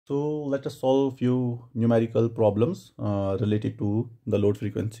So let us solve few numerical problems related to the load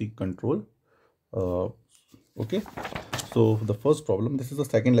frequency control. Okay, so the first problem, this is the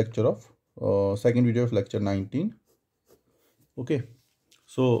second lecture of second video of lecture 19. Okay,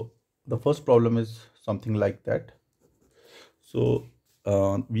 so the first problem is something like that. So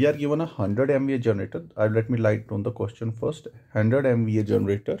we are given a 100 MVA generator. Let me write down the question first. 100 MVA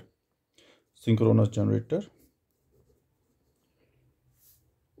generator, synchronous generator.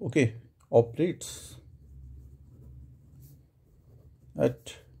 Okay, operates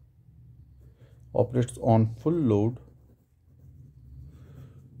on full load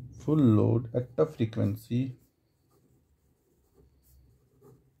at a frequency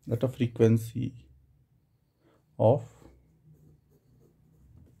of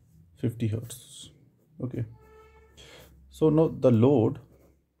 50 hertz. Okay, so now the load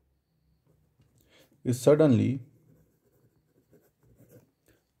is suddenly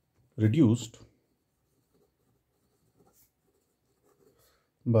reduced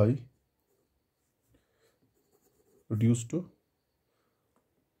by 50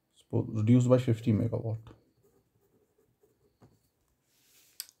 megawatt.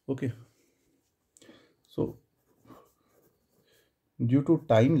 Okay, so due to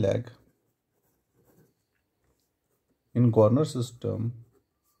time lag in Governor system,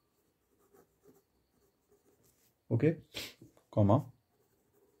 okay, comma,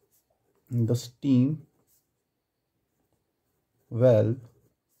 the steam valve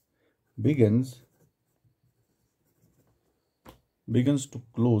begins to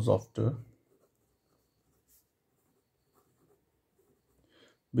close after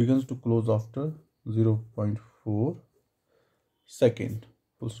 0.4 second,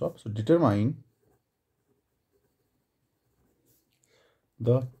 full stop. So determine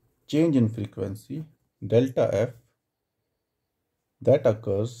the change in frequency delta F that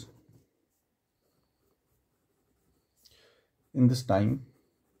occurs in this time.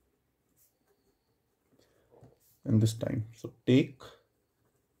 So take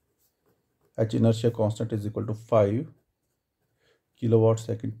H inertia constant is equal to 5 kilowatt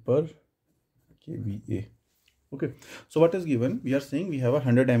second per kVA. Okay, so what is given? We are saying we have a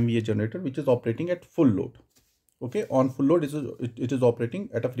 100 MVA generator which is operating at full load. Okay, on full load it is operating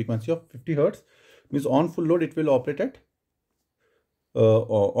at a frequency of 50 hertz. Means on full load it will operate at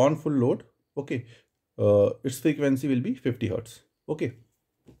on full load. Okay, its frequency will be 50 hertz. Okay,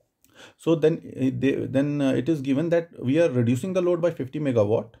 so then it is given that we are reducing the load by 50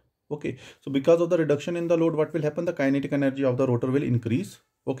 megawatt. Okay, so because of the reduction in the load, what will happen? The kinetic energy of the rotor will increase.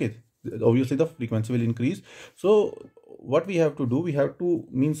 Okay, obviously the frequency will increase. So what we have to do, we have to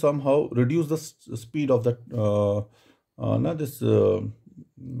somehow reduce the speed of the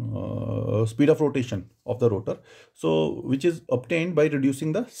speed of rotation of the rotor, so which is obtained by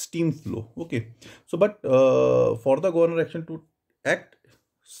reducing the steam flow. Okay, so but for the governor action to act,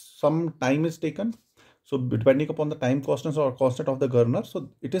 some time is taken. So depending upon the time constant or constant of the governor, so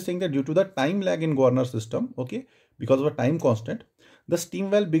it is saying that due to the time lag in governor system, okay, because of a time constant, the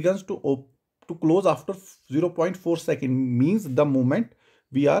steam valve begins to close after 0.4 second. Means the moment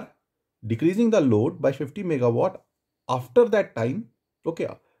we are decreasing the load by 50 megawatt, after that time, okay,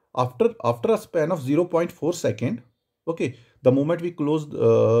 after a span of 0.4 second, okay, the moment we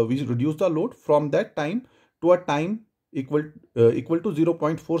we reduce the load from that time to a time equal to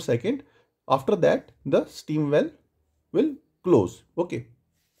 0.4 second. After that, the steam valve will close. Okay,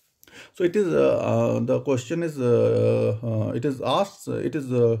 so it is the question is it is asked, we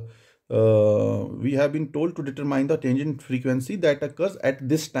have been told to determine the change in frequency that occurs at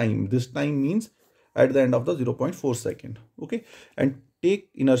this time. This time means at the end of the 0.4 second. Okay, and take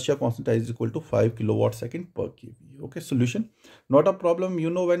inertia constant is equal to 5 kilowatt second per kVA. Okay, solution, not a problem. You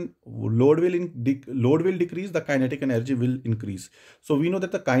know, when load will decrease, the kinetic energy will increase. So we know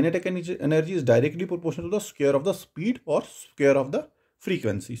that the kinetic energy is directly proportional to the square of the speed or square of the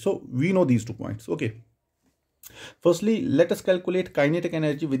frequency. So we know these 2 points. Okay, firstly, let us calculate kinetic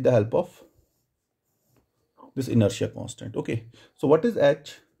energy with the help of this inertia constant. Okay, so what is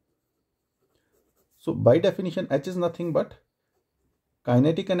H? So by definition, H is nothing but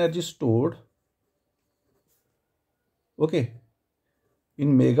kinetic energy stored, okay,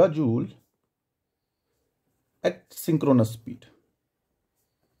 in megajoule at synchronous speed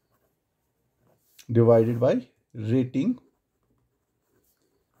divided by rating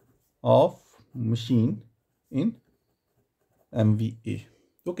of machine in MVA.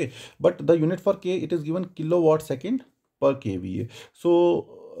 Okay, but the unit for K, it is given kilowatt second per kVA.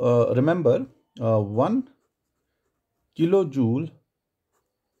 So remember, 1 kilojoule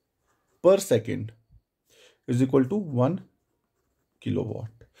per second is equal to 1 kilowatt.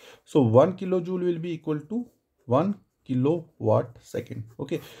 So 1 kilojoule will be equal to 1 kilowatt second.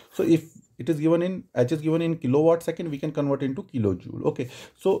 Okay, so if it is given in H is given in kilowatt second, we can convert into kilojoule. Okay,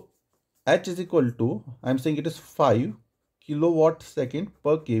 so H is equal to, I'm saying it is 5 kilowatt second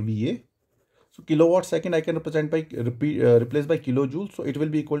per kVA. So kilowatt second I can represent by replace by kilojoule. So it will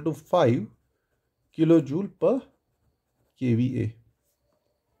be equal to 5 kilojoule per kVA.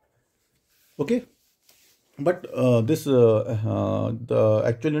 Okay, but the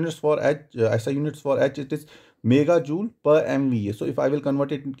actual units for H, SI units for H, it is megajoule per MVA. So if I will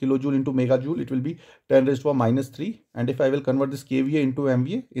convert it in kilojoule into megajoule, it will be 10 raised to the minus 3. And if I will convert this kVA into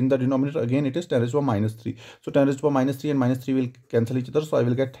MVA, in the denominator again it is 10 raised to the minus 3. So 10 raised to the minus 3 and minus 3 will cancel each other. So I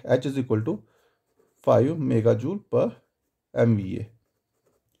will get H is equal to 5 megajoule per MVA.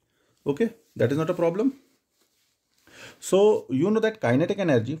 Okay, that is not a problem. So you know that kinetic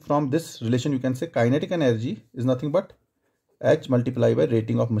energy, from this relation you can say kinetic energy is nothing but H multiplied by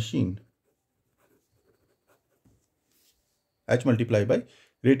rating of machine. H multiplied by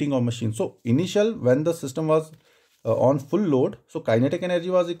rating of machine. So initial, when the system was on full load, so kinetic energy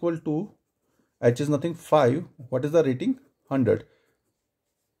was equal to H is nothing 5. What is the rating? 100.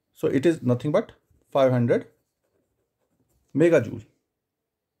 So it is nothing but 500 megajoule.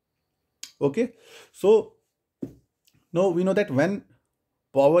 Okay, so now we know that when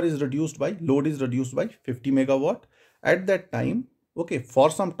power is reduced by, load is reduced by 50 megawatt, at that time, okay, for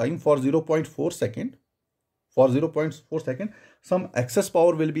some time, for 0.4 second, some excess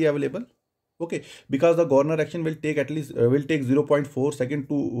power will be available. Okay, because the Governor action will take at least will take 0.4 second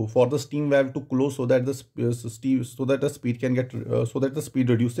to for the steam valve to close, so that the speed can get so that the speed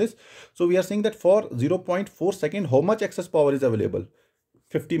reduces. So we are saying that for 0.4 second, how much excess power is available?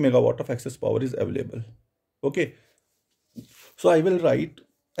 50 megawatt of excess power is available. Okay, so I will write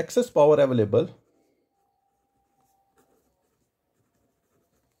excess power available.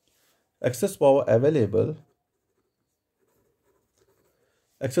 Excess power available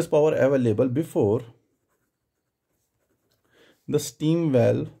before the steam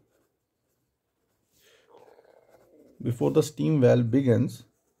valve begins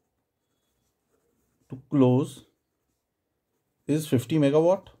to close is 50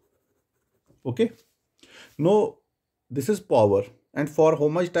 megawatt. Okay, now this is power, and for how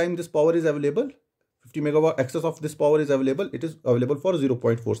much time this power is available? 50 megawatt excess of this power is available. It is available for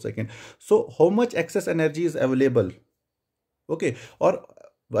 0.4 second. So how much excess energy is available? Okay, or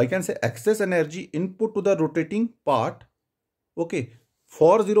I can say excess energy input to the rotating part. Okay,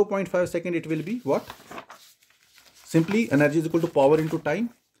 for 0.5 second it will be what? Simply energy is equal to power into time.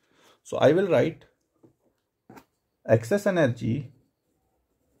 So I will write excess energy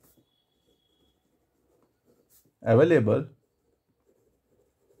available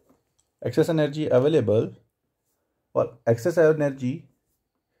or excess energy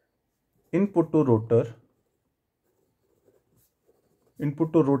input to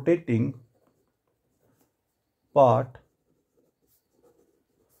rotating part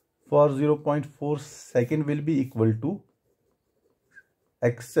for 0.4 second will be equal to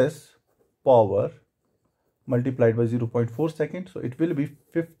excess power multiplied by 0.4 second. So it will be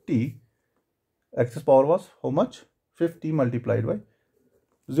 50. Excess power was how much? 50 multiplied by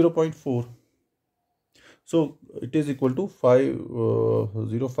 0.4. So it is equal to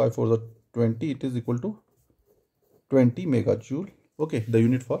 0.5 for the 20. It is equal to 20 megajoule. Okay, the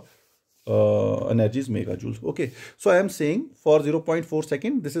unit for energy is megajoules. Okay, so I am saying for 0.4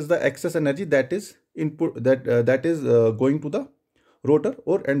 second, this is the excess energy that is input that is going to the rotor,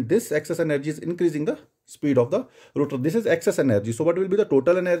 and this excess energy is increasing the speed of the rotor. This is excess energy. So what will be the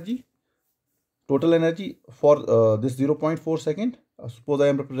total energy? Total energy for this 0.4 second, suppose I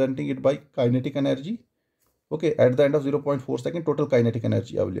am representing it by kinetic energy. Okay, at the end of 0.4 second, total kinetic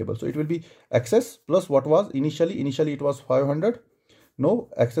energy available. So it will be excess plus what was initially it was 500. Now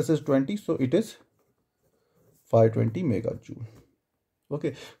excess is 20, so it is 520 megajoule.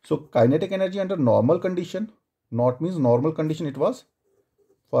 Okay, so kinetic energy under normal condition, not means normal condition, it was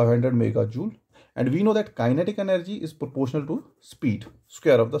 500 megajoule, and we know that kinetic energy is proportional to speed,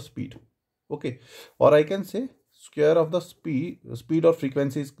 square of the speed. Okay, or I can say square of the speed or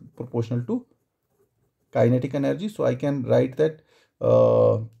frequency is proportional to kinetic energy. So I can write that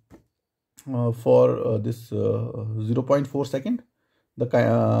for this 0.4 second,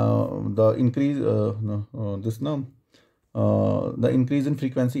 the increase the increase in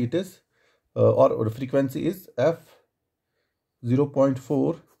frequency, it is or the frequency is f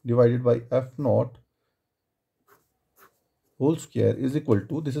 0.4 divided by f naught whole square is equal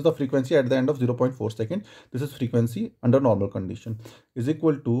to, this is the frequency at the end of 0.4 second, this is frequency under normal condition, is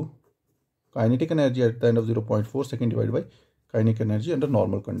equal to kinetic energy at the end of 0.4 second divided by kinetic energy under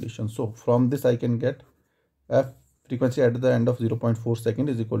normal conditions. So from this I can get F frequency at the end of 0.4 second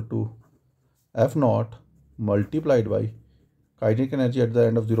is equal to F naught multiplied by kinetic energy at the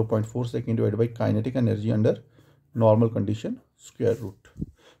end of 0.4 second divided by kinetic energy under normal condition square root.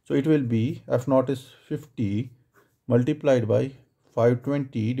 So it will be F naught is 50 multiplied by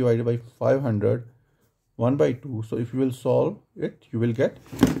 520 divided by 500 1 by 2. So if you will solve it, you will get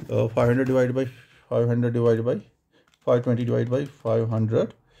 500 divided by 500 divided by 520 divided by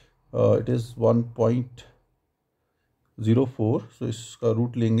 500. It is 1.04. So इसका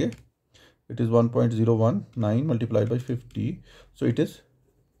root लेंगे. It is 1.019 multiplied by 50. So it is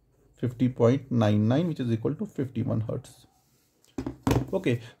 50.99, which is equal to 51 hertz.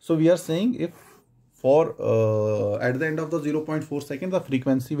 Okay, so we are saying if for at the end of the 0.4 second, the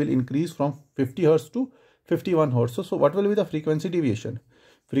frequency will increase from 50 hertz to 51 hertz. So what will be the frequency deviation?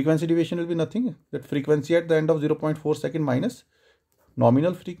 Frequency deviation will be nothing. That frequency at the end of 0.4 second minus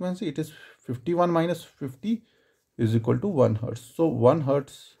nominal frequency, it is 51 minus 50 is equal to 1 hertz. So 1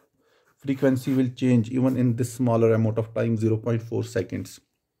 hertz frequency will change even in this smaller amount of time, 0.4 seconds.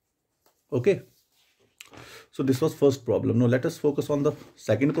 Okay, so this was first problem. Now let us focus on the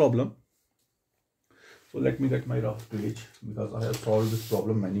second problem. So let me get my rough page because I have solved this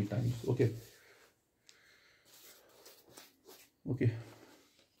problem many times. Okay,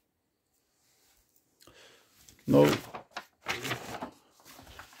 now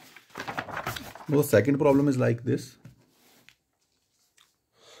the second problem is like this.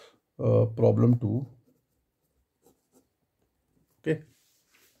 Problem 2. Okay,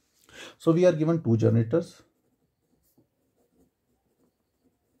 so we are given two generators.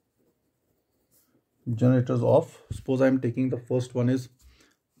 Generators of, suppose I am taking the first one is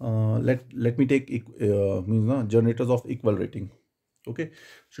let me take generators of equal rating. Okay,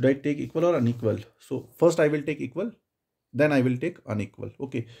 should I take equal or unequal? So first I will take equal, then I will take unequal.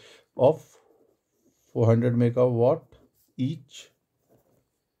 Okay, of 400 megawatt each.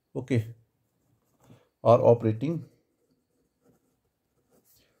 Okay, are operating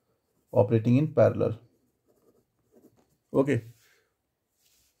in parallel. Okay,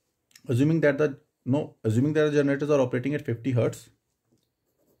 assuming that the generators are operating at 50 hertz.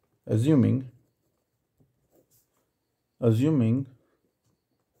 Assuming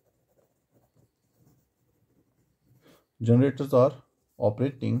generators are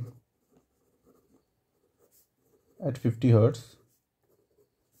operating at 50 hertz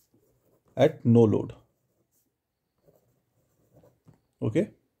at no load.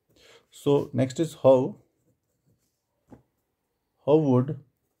 Okay, so next is how would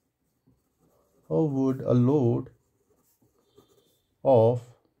a load of,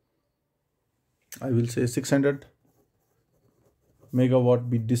 I will say 600 megawatt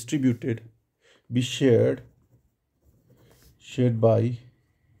be distributed, be shared by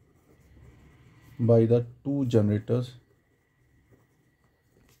the two generators.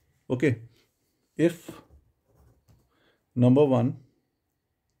 Okay, if number one,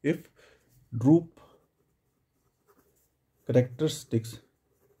 if Droop characteristics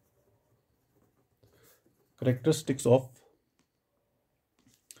of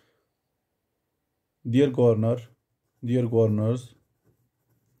their governors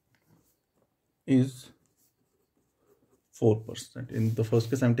is 4%. In the first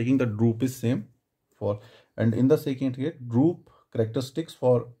case I am taking the Droop is same for, and in the second case Droop characteristics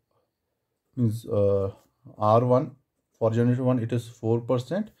for means R1 for generator 1 it is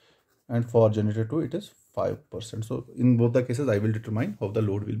 4% and for generator 2 it is 5%. So in both the cases I will determine how the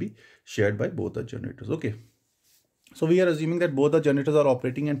load will be shared by both the generators. Okay, so we are assuming that both the generators are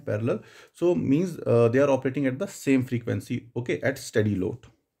operating in parallel, so means they are operating at the same frequency. Okay, at steady load.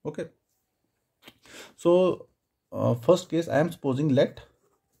 Okay, so first case I am supposing let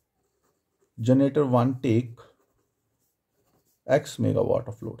generator 1 take X megawatt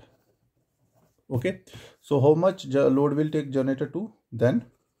of load. Okay, so how much load will take generator 2? Then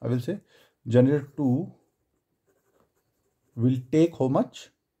I will say generator 2 will take how much?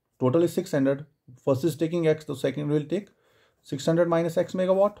 Total is 600. First is taking X, the second will take 600 minus X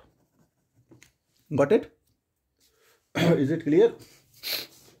megawatt. Got it? Is it clear?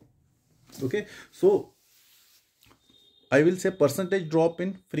 Okay, so I will say percentage drop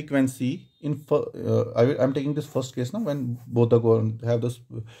in frequency in I'm taking this first case now when both are have this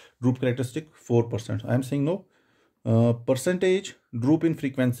Droop characteristic 4%. I am saying no, percentage drop in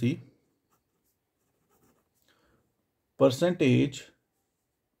frequency,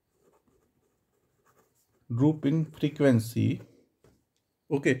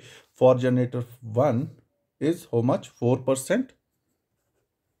 okay, for generator 1 is how much? 4%.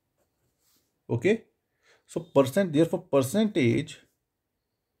 Okay, So therefore percentage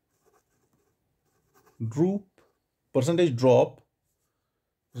drop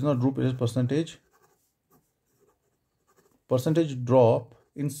is not droop, it is percentage drop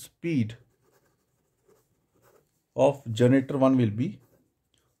in speed of generator 1 will be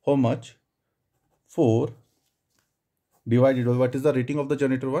how much? 4 divided by what is the rating of the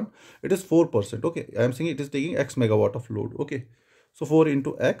generator 1? It is 4%. Okay, I am saying it is taking X megawatt of load. Okay, so 4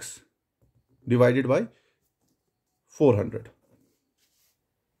 into X divided by 400.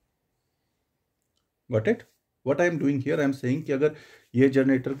 Got it? What I am doing here, I am saying कि अगर ये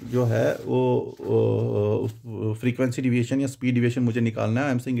generator जो है वो frequency deviation या speed deviation मुझे निकालना है,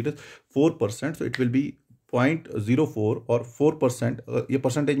 I am saying it is 4%, so it will be 0.04 और 4%, ये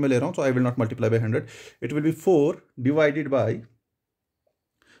परसेंटेज में ले रहा हूँ, so I will not multiply by 100. It will be 4 divided by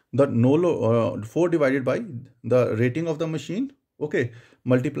the 4 divided by the rating of the machine, okay,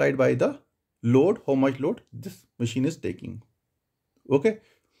 multiplied by the load, how much load this machine is taking. Okay,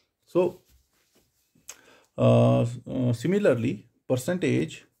 so similarly,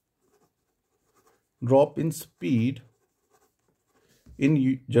 percentage drop in speed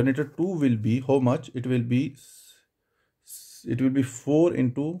in generator 2 will be how much? It will be 4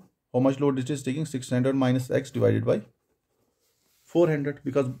 into how much load it is taking, 600 minus X divided by 400,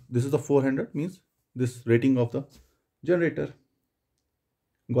 because this is the 400 means this rating of the generator.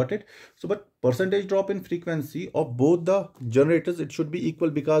 Got it? So but percentage drop in frequency of both the generators, it should be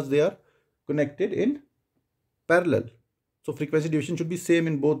equal because they are connected in parallel. So frequency division should be same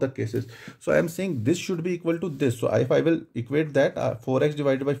in both the cases. So I am saying this should be equal to this. So if I will equate that, 4x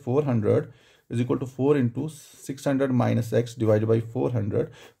divided by 400 is equal to 4 into 600 minus x divided by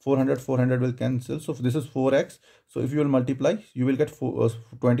 400. 400 will cancel. So this is 4x. So if you will multiply, you will get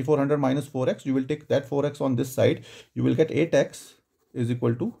 2400 minus 4x. You will take that 4x on this side. You will get 8x is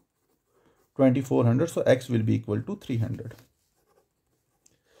equal to 2400. So x will be equal to 300.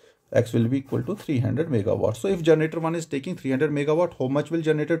 X will be equal to 300 megawatt. So if generator 1 is taking 300 megawatt, how much will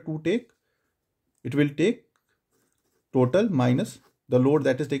generator 2 take? It will take total minus the load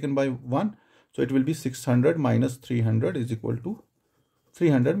that is taken by 1. So it will be 600 minus 300 is equal to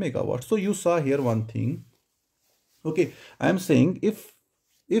 300 megawatt. So you saw here one thing. Okay, I am saying if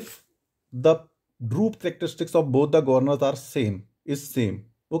the droop characteristics of both the governors are same,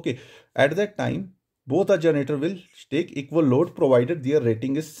 okay, at that time both the generator will take equal load provided their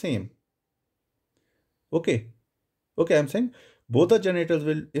rating is same. Okay, I am saying both the generators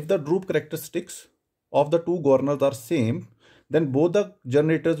will, if the droop characteristics of the two governors are same, then both the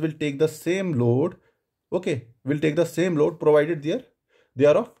generators will take the same load. Okay, will take the same load provided they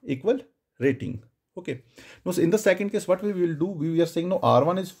are of equal rating. Okay, now so in the second case, what we will do, we are saying no,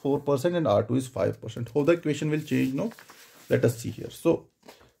 R1 is 4% and R2 is 5%. How the equation will change now? Let us see here. So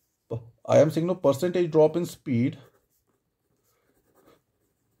I am saying no, percentage drop in speed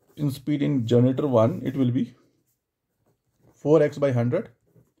in generator 1, it will be 4x by 100.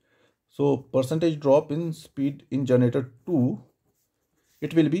 So percentage drop in speed in generator 2,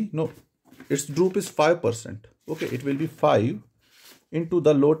 it will be, no, its droop is 5%. Okay, it will be 5 into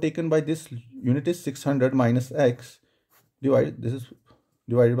the load taken by this unit is 600 minus x divided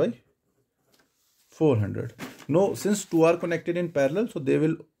by 400. Now since two are connected in parallel, so they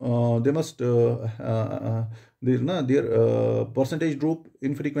must their percentage droop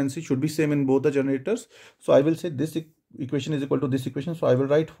in frequency should be same in both the generators. So I will say this equation is equal to this equation. So I will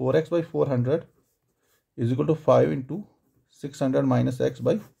write 4x by 400 is equal to 5 into 600 minus x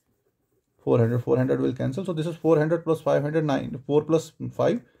by 400. 400 will cancel. So this is 400 plus 500, 9. 4 plus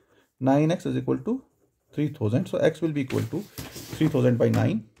 5, 9x is equal to 3000. So x will be equal to 3000 by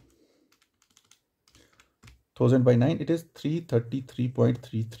 9. 1000 by 9, it is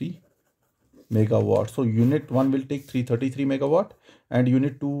 333.33 megawatt. So unit 1 will take 333 megawatt and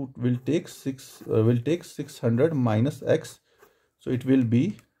unit 2 will take 600 minus x. So it will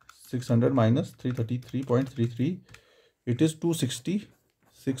be 600 minus 333.33. It is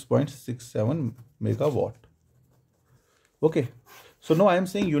 266.67 megawatt. Okay, so now I am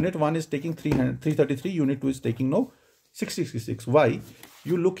saying unit 1 is taking 333, unit 2 is taking now 666. Why?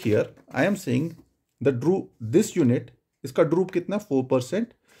 You look here, I am saying the droop, this unit, iska droop kitna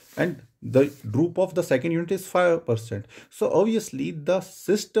 4% and the droop of the second unit is 5%. So obviously the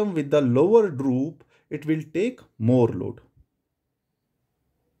system with the lower droop, it will take more load.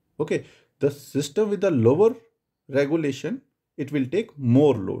 Okay, the system with the lower regulation, it will take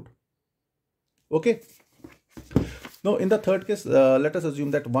more load. Okay, now in the third case, let us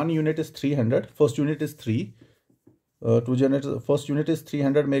assume that one unit is 300, first unit is 3, two generators, first unit is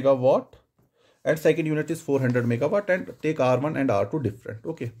 300 megawatt and second unit is 400 megawatt, and take R1 and R2 different.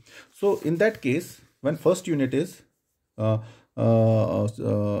 Okay, so in that case, when first unit is operating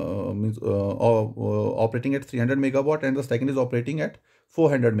at 300 megawatt and the second is operating at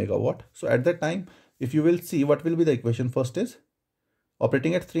 400 megawatt. So at that time, if you will see, what will be the equation? First is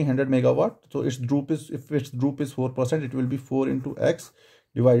operating at 300 megawatt. So its droop is, if its droop is 4%, it will be 4 into x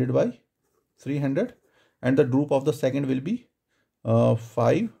divided by 300, and the droop of the second will be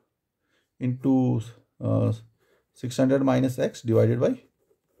 5 into 600 minus x divided by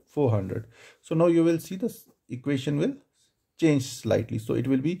 400. So now you will see this equation will change slightly. So it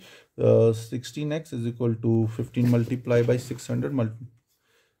will be 16x is equal to 15 multiplied by 600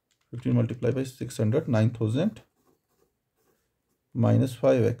 15 multiplied by 600, 9000 minus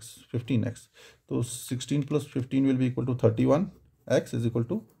 5x, 15x. So 16 plus 15 will be equal to 31. X is equal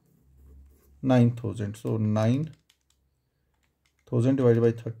to 9000. So 9000 divided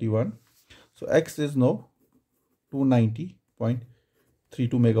by 31. So x is now 290.32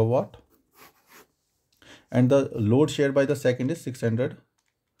 megawatt, and the load shared by the second is 600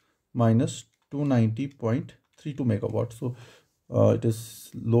 minus 290.32 megawatt. So it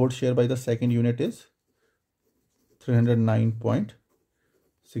is load share by the second unit is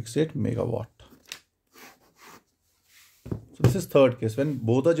 309.68 megawatt. So this is third case, when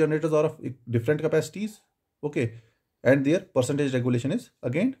both the generators are of different capacities, okay, and their percentage regulation is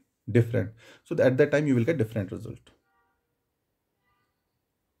again different. So at that time you will get different result.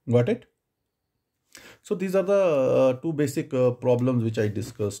 Got it? So these are the two basic problems which I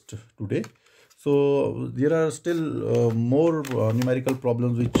discussed today. So there are still more numerical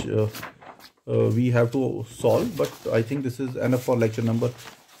problems which we have to solve, but I think this is enough for lecture number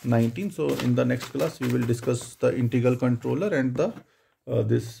 19. So in the next class we will discuss the integral controller and the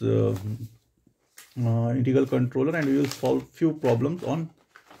integral controller, and we will solve few problems on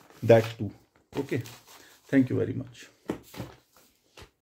that too. Okay, thank you very much.